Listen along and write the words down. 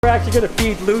We're actually going to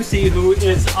feed Lucy, who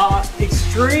is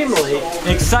extremely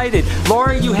excited.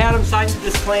 Lori, you had him sign the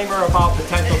disclaimer about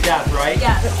potential death, right?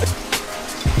 Yes.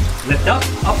 Lift up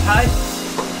high.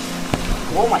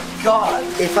 Oh my God.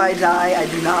 If I die, I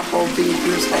do not hold these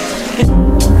goosebumps.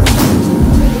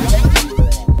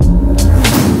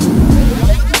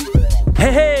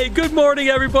 Hey, good morning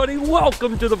everybody.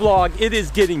 Welcome to the vlog. It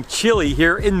is getting chilly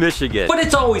here in Michigan, but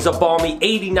it's always a balmy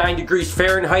 89 degrees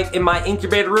Fahrenheit in my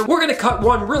incubator room. We're gonna cut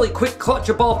one really quick clutch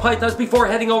of ball pythons before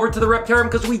heading over to the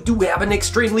Reptarium because we do have an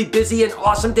extremely busy and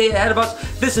awesome day ahead of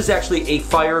us. This is actually a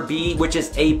fire bee, which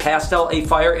is a pastel, a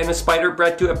fire and a spider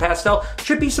bred to a pastel.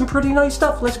 Should be some pretty nice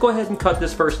stuff. Let's go ahead and cut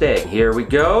this first egg. Here we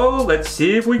go. Let's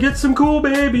see if we get some cool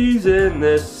babies in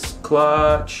this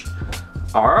clutch.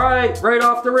 Alright, right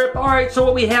off the rip. Alright, so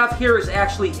what we have here is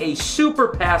actually a super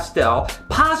pastel,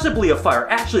 possibly a fire.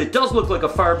 Actually, it does look like a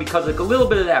fire because like a little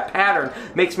bit of that pattern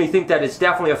makes me think that it's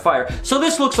definitely a fire. So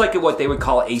this looks like what they would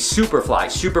call a super fly,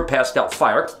 super pastel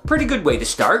fire. Pretty good way to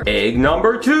start. Egg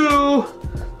number 2.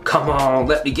 Come on,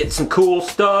 let me get some cool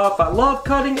stuff. I love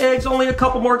cutting eggs. Only a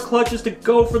couple more clutches to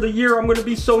go for the year. I'm gonna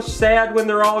be so sad when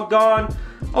they're all gone.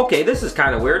 Okay, this is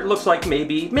kind of weird. It looks like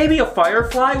maybe a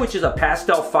firefly, which is a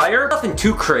pastel fire. Nothing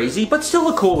too crazy, but still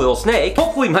a cool little snake.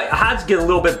 Hopefully my odds get a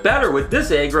little bit better with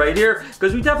this egg right here,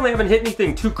 because we definitely haven't hit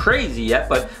anything too crazy yet,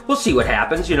 but we'll see what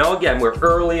happens. You know, again, we're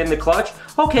early in the clutch.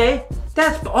 Okay,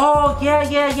 oh,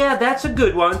 yeah, that's a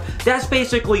good one. That's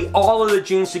basically all of the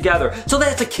genes together. So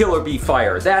that's a killer bee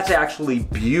fire. That's actually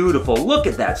beautiful. Look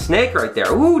at that snake right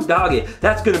there. Ooh, doggy,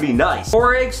 that's gonna be nice.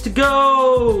 4 eggs to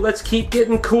go. Let's keep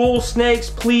getting cool snakes,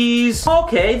 please.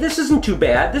 Okay, this isn't too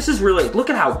bad. This is really, look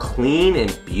at how clean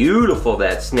and beautiful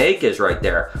that snake is right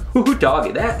there. Ooh,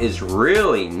 doggy, that is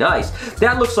really nice.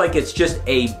 That looks like it's just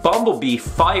a bumblebee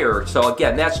fire. So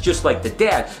again, that's just like the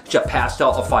dad. It's a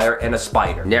pastel, a fire, and a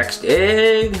spider. Next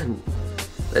egg.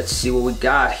 Let's see what we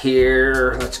got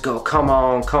here. Let's go. Come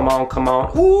on, come on, come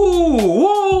on. Ooh,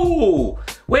 whoa!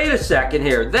 Wait a second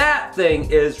here. That thing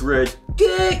is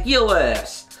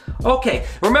ridiculous. Okay,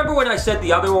 remember when I said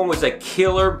the other one was a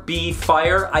killer bee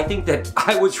fire? I think that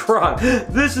I was wrong.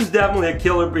 This is definitely a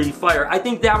killer bee fire. I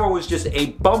think that one was just a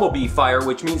bumblebee fire,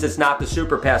 which means it's not the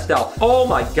super pastel. Oh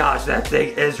my gosh, that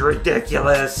thing is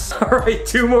ridiculous. All right,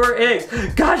 2 more eggs.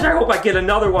 Gosh, I hope I get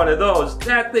another one of those.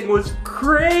 That thing was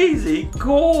crazy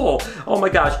cool. Oh my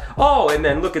gosh. Oh, and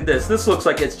then look at this. This looks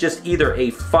like it's just either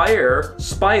a fire,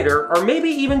 spider, or maybe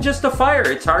even just a fire.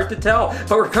 It's hard to tell,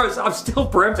 but regardless, I'm still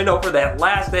brimming over that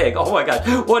last egg. Oh my gosh,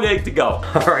 1 egg to go.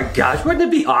 All right, gosh, wouldn't it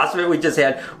be awesome if we just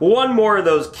had one more of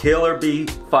those killer bee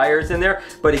fires in there?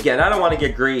 But again, I don't want to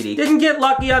get greedy. Didn't get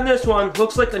lucky on this one.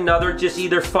 Looks like another just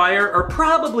either fire or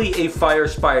probably a fire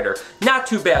spider. Not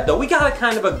too bad though. We got a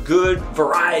kind of a good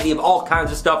variety of all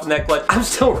kinds of stuff in that clutch. I'm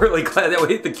still really glad that we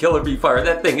hit the killer bee fire.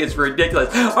 That thing is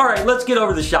ridiculous. All right, let's get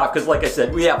over to the shop because like I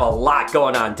said, we have a lot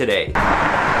going on today.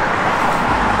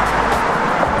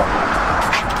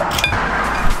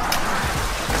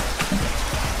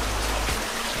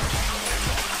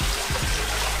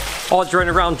 I'll just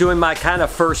running around doing my kind of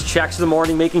first checks of the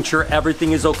morning, making sure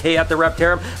everything is okay at the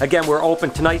Reptarium. Again, we're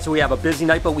open tonight, so we have a busy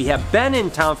night, but we have Ben in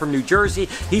town from New Jersey.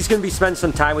 He's gonna be spending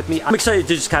some time with me. I'm excited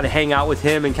to just kind of hang out with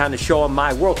him and kind of show him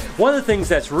my world. One of the things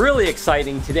that's really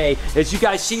exciting today is you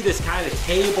guys see this kind of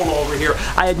table over here.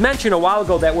 I had mentioned a while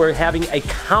ago that we're having a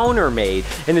counter made,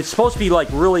 and it's supposed to be like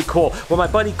really cool. Well, my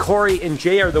buddy Corey and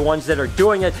Jay are the ones that are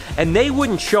doing it, and they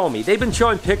wouldn't show me. They've been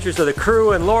showing pictures of the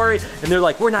crew and Lori, and they're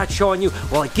like, we're not showing you.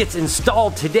 Well, it gets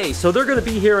installed today, so they're gonna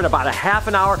be here in about a half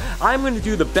an hour. I'm gonna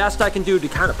do the best I can do to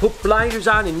kind of put blinders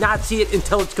on and not see it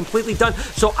until it's completely done,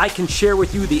 so I can share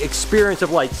with you the experience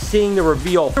of like seeing the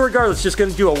reveal. Regardless, just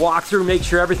gonna do a walkthrough, make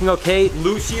sure everything okay.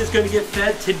 Lucy is gonna get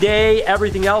fed today.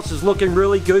 Everything else is looking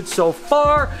really good so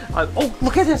far. Oh,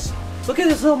 look at this. Look at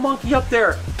this little monkey up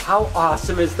there. How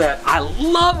awesome is that? I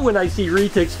love when I see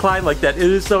retics climb like that. It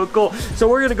is so cool. So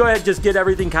we're gonna go ahead and just get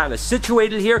everything kind of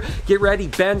situated here. Get ready,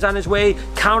 Ben's on his way.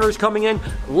 Counter's coming in.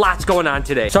 Lots going on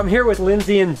today. So I'm here with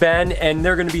Lindsay and Ben, and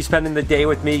they're gonna be spending the day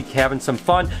with me, having some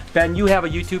fun. Ben, you have a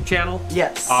YouTube channel?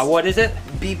 Yes. What is it?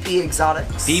 BP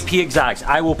Exotics. BP Exotics.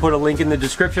 I will put a link in the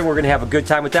description. We're gonna have a good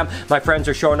time with them. My friends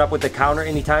are showing up with the counter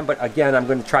anytime, but again, I'm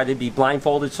gonna try to be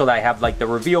blindfolded so that I have like the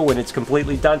reveal when it's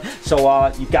completely done. So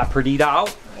you've got Perdita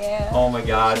out. Yeah. Oh my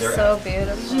God. She's so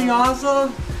beautiful. Isn't she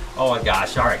awesome? Oh my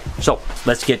gosh, all right. So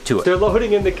let's get to it. They're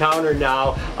loading in the counter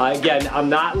now. Again, I'm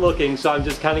not looking, so I'm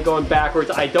just kind of going backwards.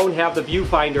 I don't have the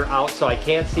viewfinder out, so I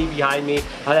can't see behind me.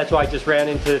 That's why I just ran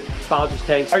into Bowser's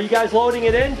tanks. Are you guys loading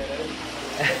it in?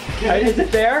 Is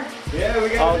it there? Yeah, we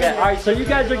got it. Okay, all right, so you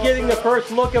guys are getting the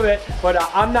first look of it, but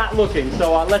I'm not looking,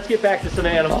 so let's get back to some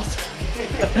animals.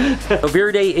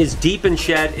 Verde is deep in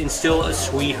shed and still a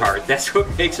sweetheart. That's what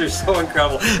makes her so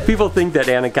incredible. People think that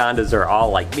anacondas are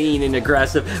all like mean and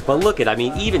aggressive, but look at, I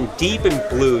mean, even deep in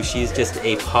blue, she's just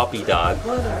a puppy dog.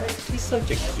 She's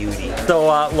such a cutie. So,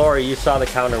 Lori, you saw the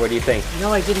counter. What do you think?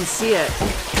 No, I didn't see it.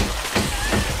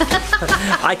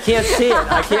 I can't see it.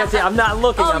 I can't see it. I'm not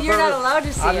looking. Oh, you're not allowed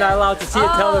to see it. I'm not allowed to see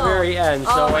it till the very end.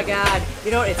 So oh my God.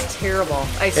 You know what? It's terrible.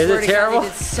 I swear to God, they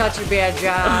did such a bad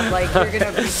job. Like, you're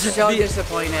going to be so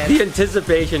disappointed. The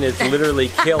anticipation is literally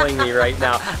killing me right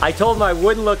now. I told them I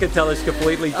wouldn't look until it's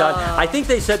completely done. I think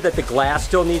they said that the glass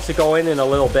still needs to go in a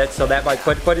little bit, so that might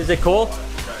put, but is it cool?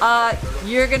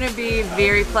 You're gonna be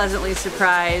very pleasantly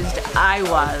surprised. I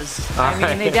was. I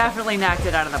mean, they definitely knocked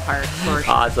it out of the park, for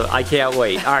sure. Awesome, I can't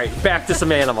wait. All right, back to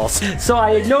some animals. So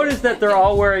I noticed that they're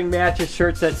all wearing matching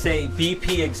shirts that say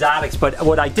BP Exotics, but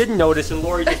what I didn't notice, and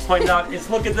Lori just pointed out, is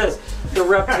look at this, the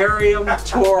Reptarium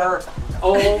Tour.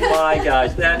 Oh my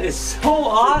gosh, that is so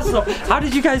awesome. How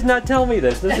did you guys not tell me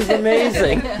this? This is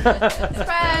amazing.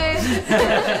 Surprise!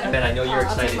 Ben, I know you're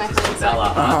excited to see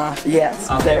Bella. Yes,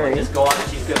 very. Just go on,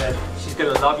 she's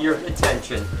gonna love your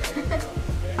attention.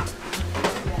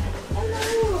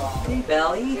 Hey,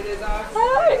 Belly.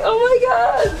 Hi, oh my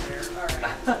God.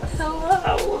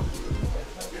 Hello.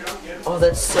 Oh,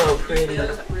 that's so pretty.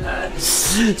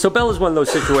 So Bella's one of those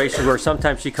situations where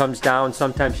sometimes she comes down,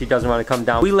 sometimes she doesn't want to come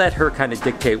down. We let her kind of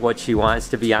dictate what she wants,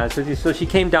 to be honest with you. So she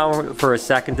came down for a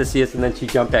second to see us, and then she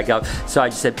jumped back up. So I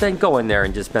just said, Ben, go in there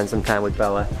and just spend some time with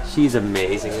Bella. She's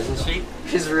amazing, isn't she?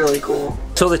 She's really cool.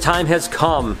 So the time has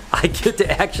come. I get to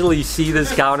actually see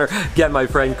this counter. Again, my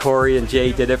friend Corey and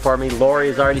Jay did it for me. Lori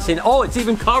has already seen it. Oh, it's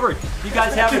even covered. You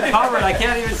guys have it covered. I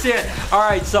can't even see it. All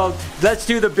right, so let's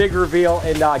do the big reveal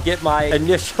and get my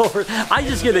initial. I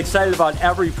just get excited about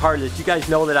every part of this. You guys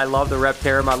know that I love the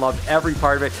Reptarium. I love every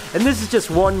part of it. And this is just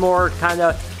one more kind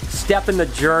of step in the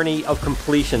journey of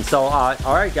completion. So, all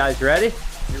right, guys, ready?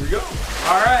 Here we go.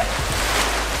 All right.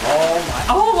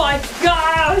 Oh my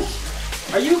gosh!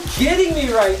 Are you kidding me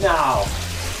right now?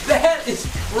 That is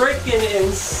freaking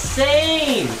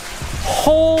insane!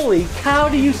 Holy cow,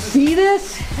 do you see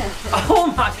this?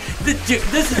 Oh my, dude,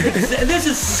 this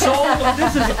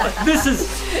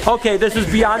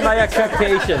is beyond my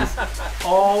expectations.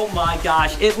 Oh my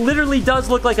gosh, it literally does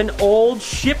look like an old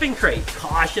shipping crate.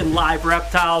 Caution, live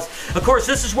reptiles. Of course,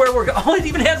 this is where oh, it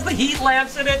even has the heat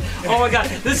lamps in it. Oh my god,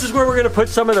 this is where we're gonna put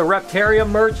some of the Reptarium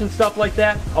merch and stuff like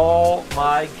that. Oh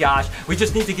my gosh, we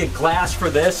just need to get glass for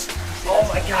this. Oh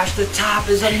my gosh, the top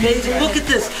is amazing. Look at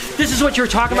this. This is what you were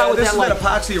talking about with this that, is like,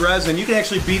 that epoxy resin. You can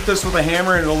actually beat this with a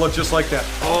hammer and it'll look just like that.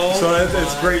 Oh, so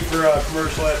it's great for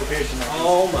commercial application.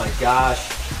 Oh my gosh.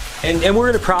 And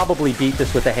we're gonna probably beat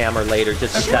this with a hammer later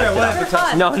just to test it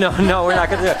out. No, we're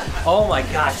not gonna do it. Oh my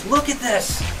gosh, look at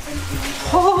this.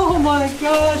 Oh my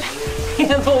gosh.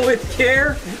 Handle with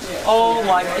care. Oh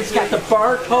my, it's got the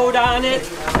barcode on it.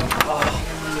 Oh.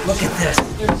 Look at this.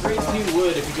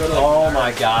 Oh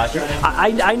my gosh.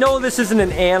 I know this isn't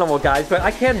an animal, guys, but I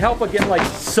can't help but get like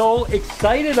so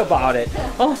excited about it.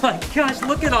 Oh my gosh,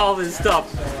 look at all this stuff.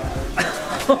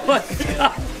 Oh my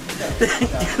god.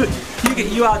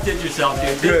 Dude, you outdid yourself,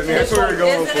 dude. Good, man. That's where we're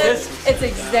going for this. It's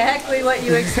exactly what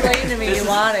you explained to me you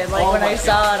wanted. Like when I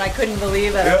saw it, I couldn't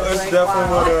believe it. Yeah, that's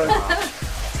definitely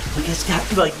what it's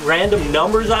got like random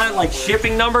numbers on it, like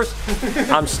shipping numbers.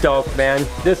 I'm stoked, man.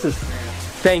 This is.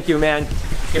 Thank you, man.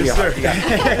 Yes, sir.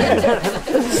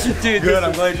 Dude, good.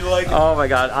 I'm glad you like it. Oh my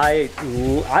god, I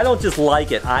don't just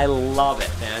like it, I love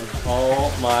it, man.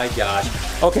 Oh my gosh.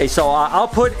 Okay, so I'll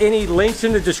put any links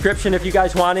in the description if you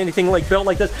guys want anything like built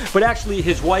like this. But actually,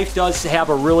 his wife does have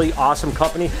a really awesome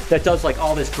company that does like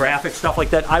all this graphic stuff like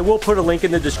that. I will put a link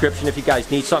in the description if you guys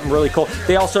need something really cool.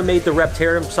 They also made the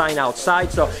Reptarium sign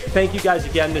outside, so thank you guys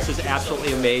again. This is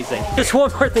absolutely amazing. Just one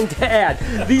more thing to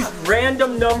add. These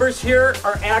random numbers here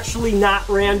are actually not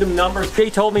random numbers.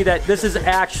 They told me that this is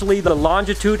actually the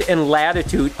longitude and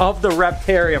latitude of the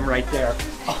Reptarium right there.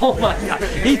 Oh my god,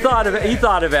 he thought of it. He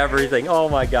thought of everything. Oh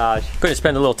my gosh. Going to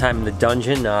spend a little time in the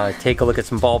dungeon, take a look at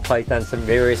some ball pythons, some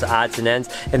various odds and ends,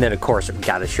 and then of course we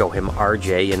got to show him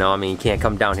RJ. You know, I mean, you can't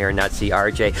come down here and not see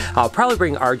RJ. I'll probably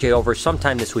bring RJ over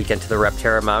sometime this weekend to the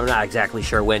Reptarium. I'm not exactly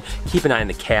sure when. Keep an eye on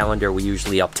the calendar. We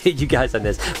usually update you guys on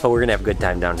this, but we're gonna have a good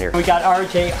time down here. We got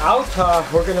RJ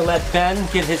out. We're gonna let Ben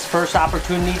get his first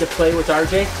opportunity to play with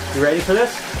RJ. You ready for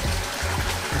this?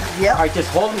 Yep. All right, just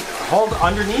hold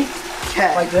underneath.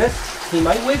 Okay. Like this. He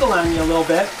might wiggle on you a little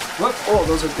bit. Whoop. Oh,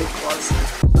 those are big claws.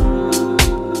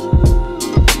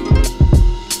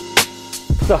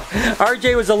 So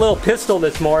RJ was a little pistol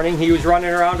this morning. He was running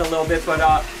around a little bit,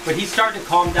 but he's starting to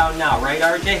calm down now, right,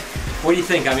 RJ? What do you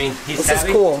think? I mean, he's This is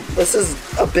cool. This is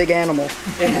a big animal.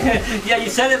 Yeah, you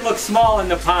said it looks small in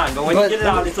the pond, but when you get it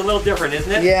out, it's a little different, isn't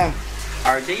it? Yeah.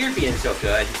 RJ, you're being so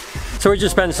good. So we're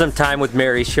just spending some time with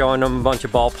Mary, showing them a bunch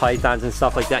of ball pythons and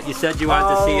stuff like that. You said you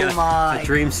wanted to see a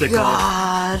dreamsicle.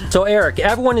 God. So Eric,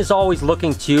 everyone is always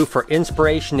looking to you for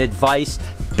inspiration, advice.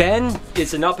 Ben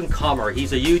is an up-and-comer.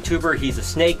 He's a YouTuber. He's a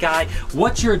snake guy.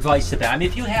 What's your advice to Ben? I mean,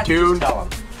 if you had to just tell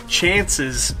him.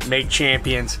 Chances make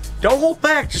champions. Don't hold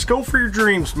back. Just go for your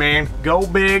dreams, man. Go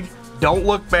big. Don't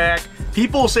look back.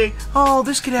 People say, oh,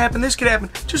 this could happen, this could happen.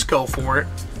 Just go for it.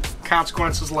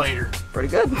 Consequences later. Pretty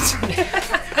good.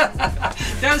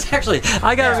 That was actually,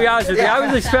 I gotta be honest with you, I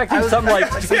was expecting something like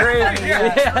crazy.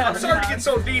 I'm sorry to get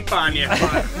so deep on you, but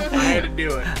I had to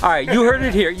do it. All right, you heard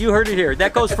it here. You heard it here.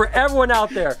 That goes for everyone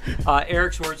out there.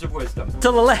 Eric's words of wisdom.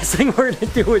 So the last thing we're gonna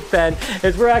do with Ben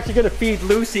is we're actually gonna feed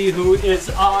Lucy, who is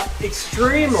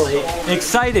extremely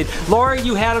excited. Laura,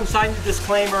 you had him sign the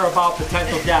disclaimer about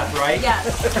potential death, right?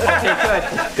 Yes.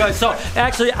 Okay, good. So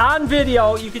actually on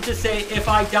video, you could just say, if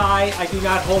I die, I do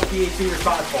not hold BHB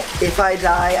responsible. If I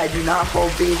die, I do not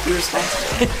hold BHB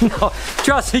responsible. No,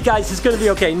 trust me guys, it's gonna be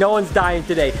okay. No one's dying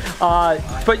today.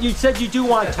 But you said you do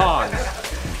want tongs.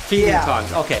 Feeding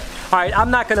tongs, okay. All right, I'm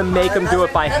not gonna make them do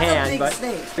it by hand, but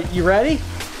snake. You ready?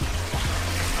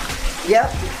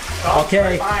 Yep.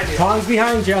 Okay, tongs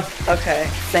behind you. Okay,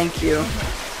 thank you.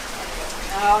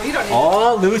 Oh, you don't need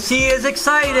Oh, Lucy is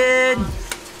excited.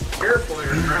 Careful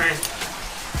there, Brian.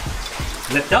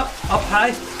 Lift up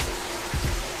high.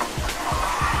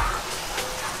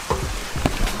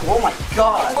 Oh my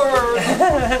God.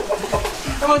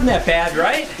 That wasn't that bad,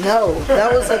 right? No,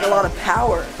 that was like a lot of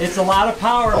power. It's a lot of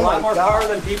power, a Oh lot my more God. power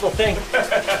than people think.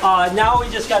 Now we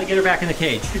just got to get her back in the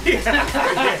cage. It's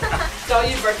all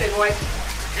you, birthday boy.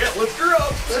 Yeah, lift her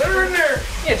up. Set her in there.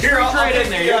 Yeah, just reach right in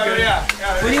there. You're good.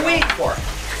 What are you waiting for?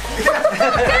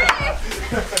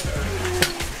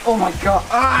 Oh my God.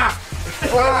 Ah!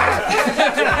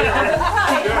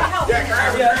 Yeah,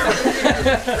 grab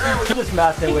her. Just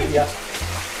messing with you.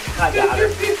 I got her.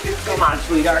 Come on,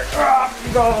 sweetheart.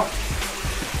 Go.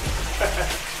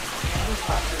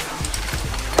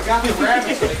 I got the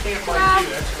rabbit, so they can't bite you.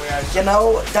 That's the way I see You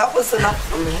know, that was enough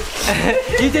for me.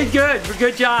 You did good.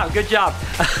 Good job. Good job.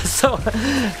 So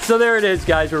there it is,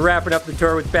 guys. We're wrapping up the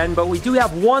tour with Ben, but we do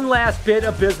have one last bit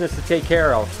of business to take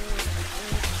care of.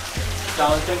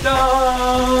 Dun, dun,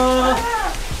 dun.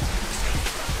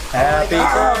 Happy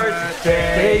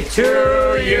birthday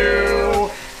to you.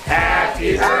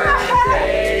 Happy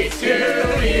birthday to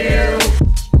you.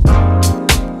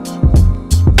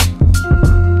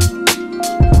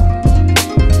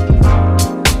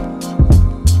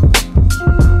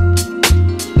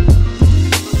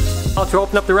 To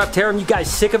open up the Reptarium. You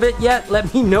guys sick of it yet?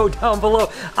 Let me know down below.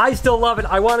 I still love it.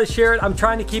 I want to share it. I'm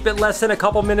trying to keep it less than a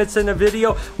couple minutes in the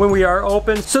video when we are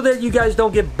open so that you guys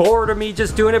don't get bored of me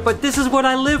just doing it. But this is what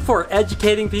I live for,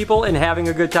 educating people and having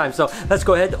a good time. So let's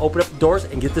go ahead and open up the doors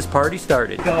and get this party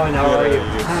started. Going, how are you?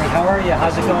 Hi, how are you?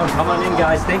 How's it going? Come on in,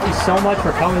 guys. Thank you so much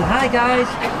for coming. Hi, guys.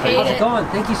 How's it going?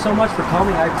 Thank you so much for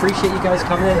coming. I appreciate you guys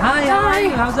coming in. Hi, how are you?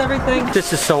 How's everything?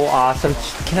 This is so awesome.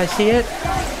 Can I see it?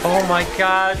 Oh my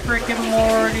gosh, Rick and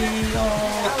Morty.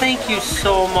 Oh, thank you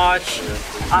so much.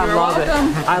 I love it.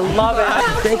 I love it.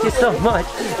 Thank you so much.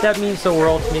 That means the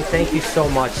world to me. Thank you so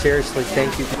much. Seriously,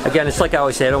 thank you. Again, it's like I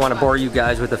always say, I don't want to bore you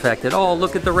guys with the fact that, oh,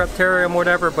 look at the Reptarium,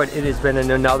 whatever, but it has been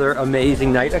another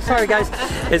amazing night. I'm sorry, guys.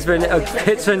 It's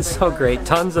been so great.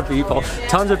 Tons of people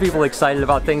excited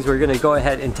about things. We're going to go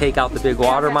ahead and take out the big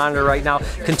water monitor right now,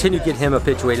 continue to get him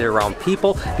habituated around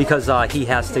people because he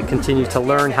has to continue to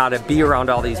learn how to be around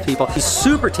all these people. He's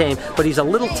super tame, but he's a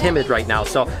little timid right now,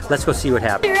 so let's go see what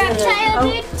happens. Reptile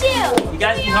dude too. You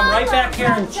guys can come right back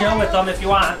here and chill with them if you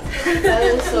want. That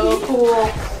is so cool.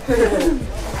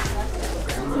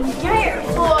 You're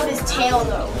full of his tail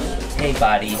though. Hey,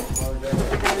 buddy.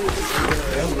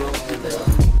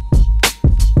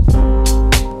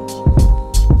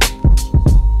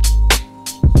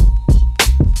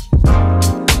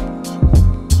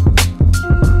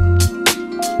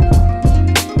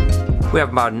 We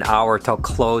have about an hour till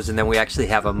close, and then we actually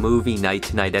have a movie night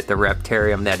tonight at the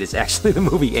Reptarium that is actually the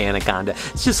movie Anaconda.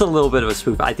 It's just a little bit of a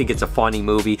spoof. I think it's a funny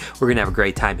movie. We're gonna have a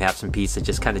great time, have some pizza,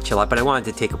 just kind of chill out. But I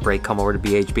wanted to take a break, come over to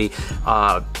BHB.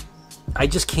 I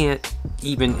just can't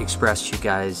even express to you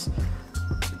guys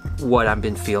what I've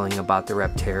been feeling about the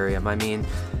Reptarium. I mean,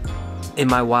 in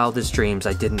my wildest dreams,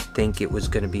 I didn't think it was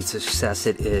gonna be the success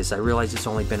it is. I realize it's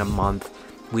only been a month.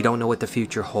 We don't know what the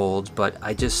future holds, but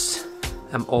I just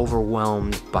am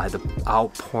overwhelmed by the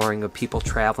outpouring of people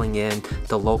traveling in,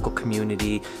 the local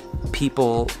community,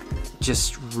 people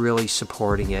just really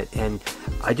supporting it. And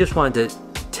I just wanted to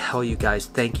tell you guys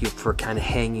thank you for kind of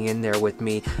hanging in there with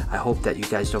me. I hope that you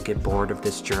guys don't get bored of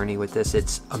this journey with this.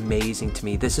 It's amazing to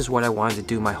me. This is what I wanted to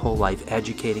do my whole life,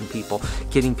 educating people,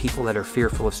 getting people that are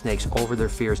fearful of snakes over their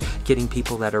fears, getting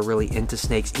people that are really into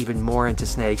snakes even more into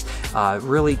snakes,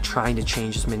 really trying to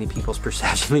change as many people's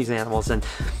perception of these animals. And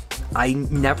I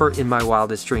never in my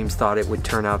wildest dreams thought it would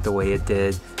turn out the way it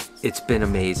did. It's been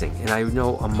amazing. And I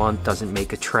know a month doesn't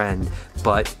make a trend,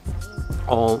 but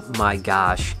oh my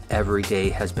gosh, every day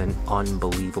has been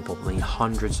unbelievable. I mean,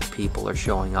 hundreds of people are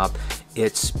showing up.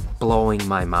 It's blowing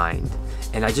my mind.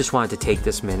 And I just wanted to take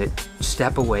this minute,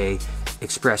 step away,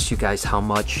 express to you guys how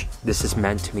much this has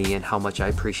meant to me and how much I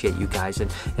appreciate you guys.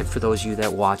 And for those of you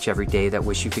that watch every day that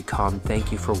wish you could come,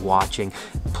 thank you for watching.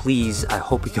 Please, I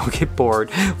hope you don't get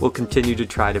bored. We'll continue to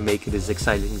try to make it as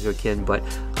exciting as we can. But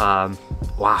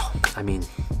wow, I mean,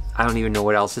 I don't even know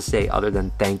what else to say other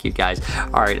than thank you guys.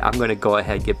 All right, I'm gonna go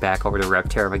ahead and get back over to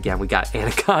Reptarium again. We got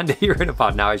Anaconda here in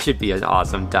about now. It should be an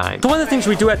awesome time. So one of the things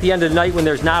we do at the end of the night when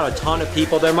there's not a ton of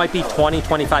people, there might be 20,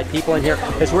 25 people in here,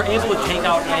 is we're able to take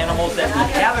out animals that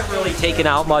we haven't really taken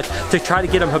out much to try to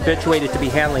get them habituated to be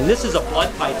handling. This is a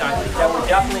blood python that we're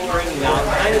definitely bringing out.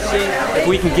 Kind of seeing if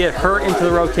we can get her into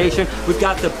the rotation. We've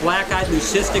got the black-eyed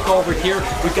leucistic over here.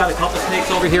 We've got a couple snakes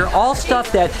over here. All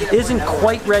stuff that isn't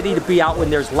quite ready to be out when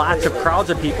there's lots of crowds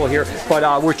of people here,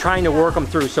 but we're trying to work them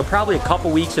through. So probably a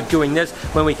couple weeks of doing this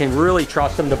when we can really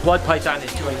trust them. The blood python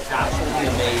is doing absolutely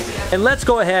amazing. And let's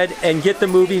go ahead and get the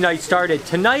movie night started.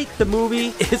 Tonight, the movie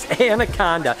is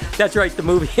Anaconda. That's right, the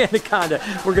movie Anaconda.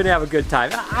 We're gonna have a good time.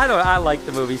 I like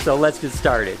the movie, so let's get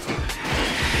started.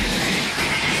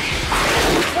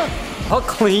 All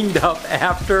cleaned up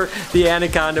after the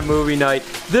Anaconda movie night.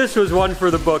 This was one for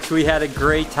the books. We had a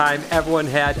great time. Everyone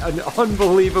had an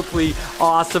unbelievably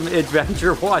awesome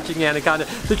adventure watching Anaconda.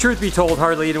 The truth be told,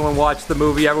 hardly anyone watched the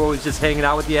movie. Everyone was just hanging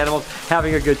out with the animals,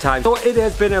 having a good time. So it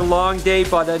has been a long day,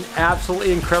 but an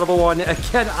absolutely incredible one.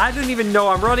 Again, I don't even know.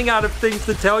 I'm running out of things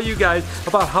to tell you guys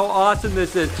about how awesome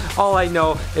this is. All I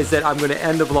know is that I'm going to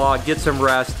end the vlog, get some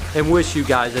rest, and wish you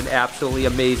guys an absolutely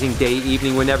amazing day,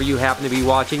 evening, whenever you happen to be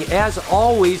watching. As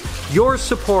always, your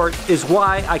support is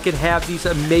why I can have these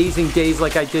amazing days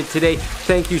like I did today.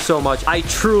 Thank you so much. I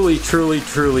truly, truly,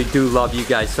 truly do love you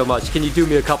guys so much. Can you do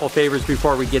me a couple favors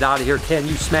before we get out of here? Can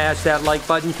you smash that like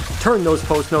button? Turn those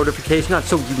post notifications on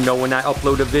so you know when I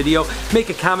upload a video. Make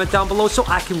a comment down below so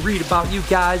I can read about you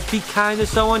guys. Be kind to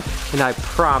someone, and I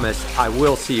promise I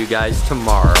will see you guys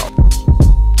tomorrow.